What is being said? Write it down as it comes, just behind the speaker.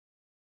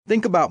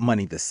Think about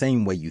money the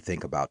same way you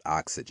think about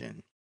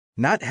oxygen.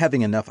 Not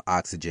having enough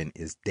oxygen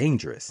is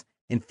dangerous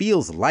and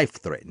feels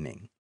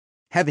life-threatening.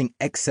 Having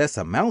excess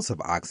amounts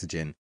of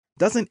oxygen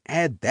doesn't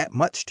add that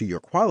much to your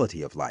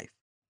quality of life,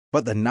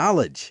 but the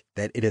knowledge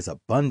that it is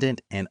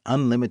abundant and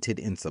unlimited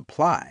in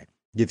supply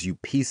gives you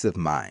peace of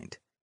mind.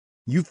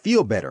 You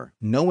feel better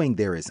knowing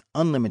there is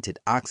unlimited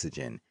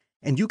oxygen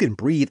and you can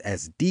breathe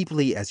as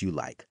deeply as you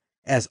like,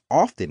 as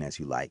often as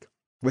you like,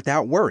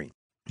 without worry.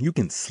 You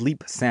can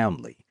sleep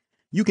soundly.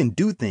 You can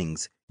do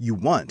things you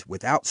want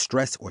without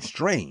stress or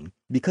strain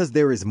because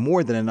there is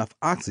more than enough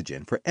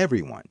oxygen for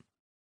everyone.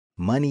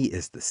 Money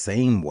is the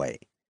same way.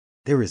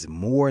 There is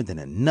more than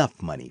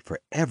enough money for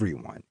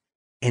everyone,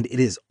 and it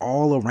is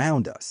all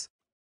around us.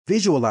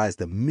 Visualize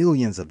the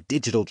millions of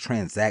digital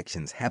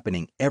transactions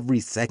happening every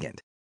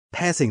second,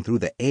 passing through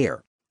the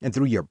air and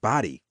through your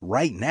body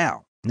right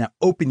now. Now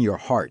open your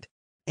heart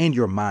and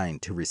your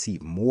mind to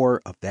receive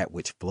more of that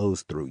which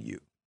flows through you.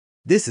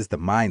 This is the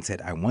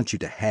mindset I want you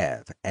to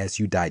have as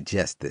you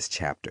digest this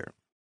chapter.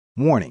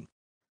 Warning: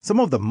 some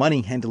of the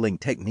money handling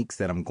techniques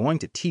that I'm going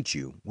to teach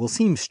you will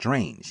seem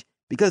strange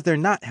because they're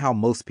not how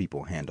most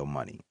people handle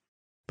money.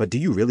 But do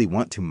you really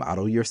want to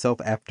model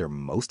yourself after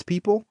most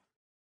people?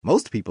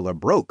 Most people are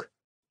broke,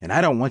 and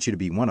I don't want you to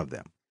be one of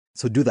them.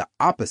 So do the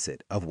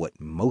opposite of what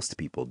most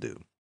people do.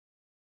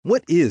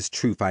 What is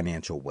true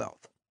financial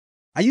wealth?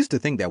 I used to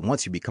think that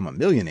once you become a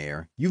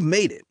millionaire, you've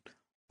made it.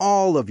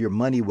 All of your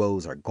money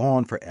woes are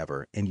gone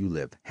forever and you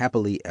live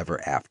happily ever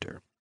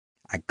after.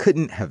 I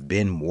couldn't have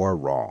been more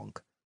wrong.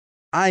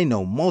 I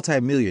know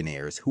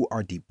multimillionaires who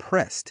are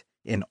depressed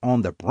and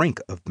on the brink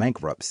of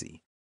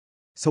bankruptcy.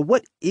 So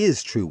what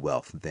is true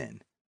wealth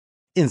then?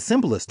 In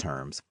simplest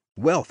terms,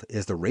 wealth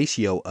is the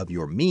ratio of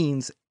your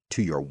means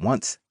to your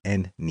wants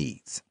and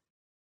needs.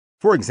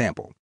 For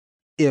example,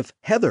 if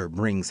Heather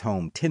brings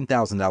home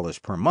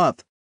 $10,000 per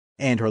month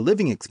and her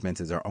living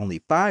expenses are only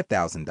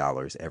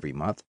 $5,000 every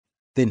month,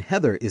 then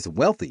Heather is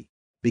wealthy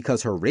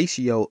because her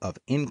ratio of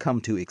income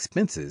to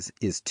expenses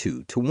is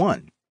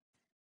 2-to-1.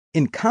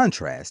 In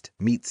contrast,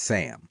 meet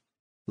Sam.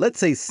 Let's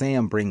say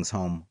Sam brings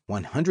home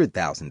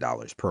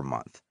 $100,000 per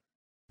month,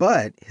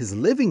 but his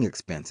living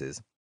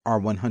expenses are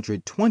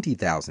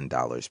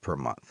 $120,000 per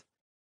month.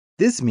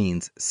 This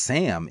means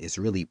Sam is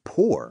really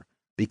poor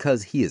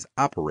because he is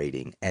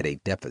operating at a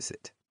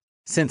deficit.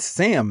 Since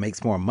Sam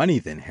makes more money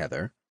than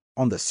Heather,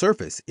 on the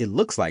surface it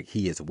looks like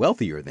he is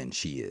wealthier than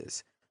she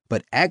is,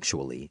 but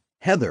actually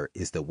Heather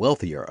is the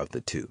wealthier of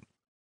the two.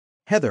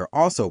 Heather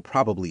also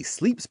probably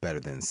sleeps better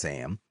than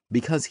Sam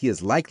because he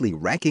is likely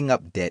racking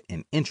up debt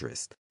and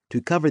interest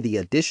to cover the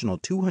additional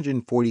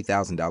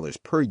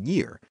 $240,000 per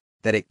year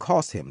that it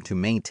costs him to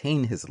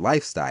maintain his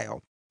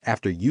lifestyle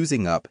after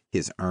using up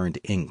his earned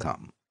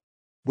income.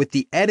 With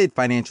the added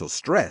financial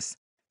stress,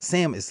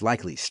 Sam is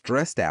likely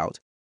stressed out,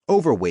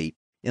 overweight,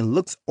 and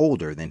looks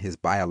older than his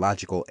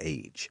biological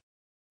age.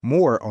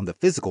 More on the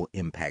physical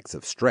impacts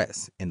of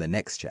stress in the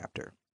next chapter.